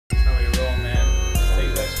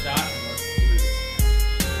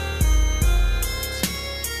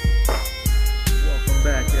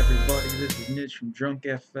this is Niche from Drunk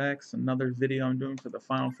FX, another video I'm doing for the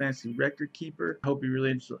Final Fantasy Record Keeper. I hope you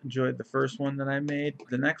really enjoyed the first one that I made.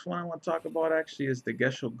 The next one I want to talk about actually is the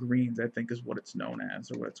Gyshal Greens, I think is what it's known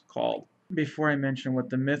as, or what it's called. Before I mention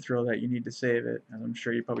what the Mithril that you need to save it, as I'm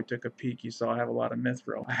sure you probably took a peek, you saw I have a lot of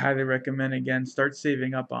Mithril. I highly recommend, again, start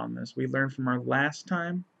saving up on this. We learned from our last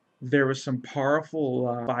time there was some powerful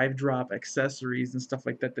 5-drop accessories and stuff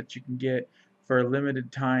like that that you can get for a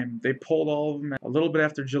limited time. They pulled all of them a little bit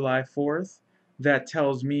after July 4th. That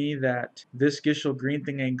tells me that this Gyshal Green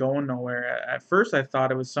thing ain't going nowhere. At first I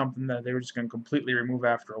thought it was something that they were just going to completely remove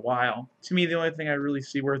after a while. To me, the only thing I really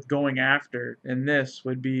see worth going after in this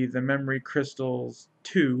would be the Memory Crystals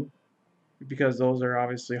 2, because those are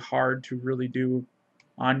obviously hard to really do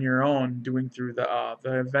on your own, doing through the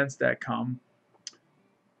events that come.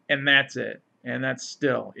 And that's it. And that's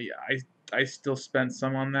still, I still spent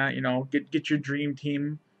some on that. You know, get your dream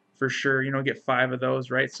team for sure. You know, get 5 of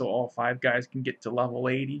those, right? So all 5 guys can get to level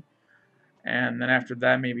 80, and then after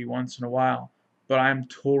that, maybe once in a while. But I'm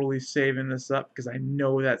totally saving this up because I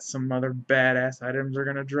know that some other badass items are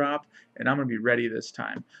gonna drop, and I'm gonna be ready this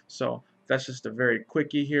time. So that's just a very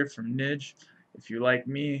quickie here from Nidge. If you like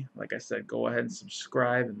me, like I said, go ahead and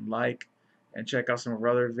subscribe and like, and check out some of our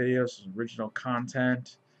other videos, some original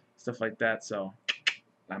content, stuff like that. So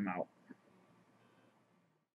I'm out.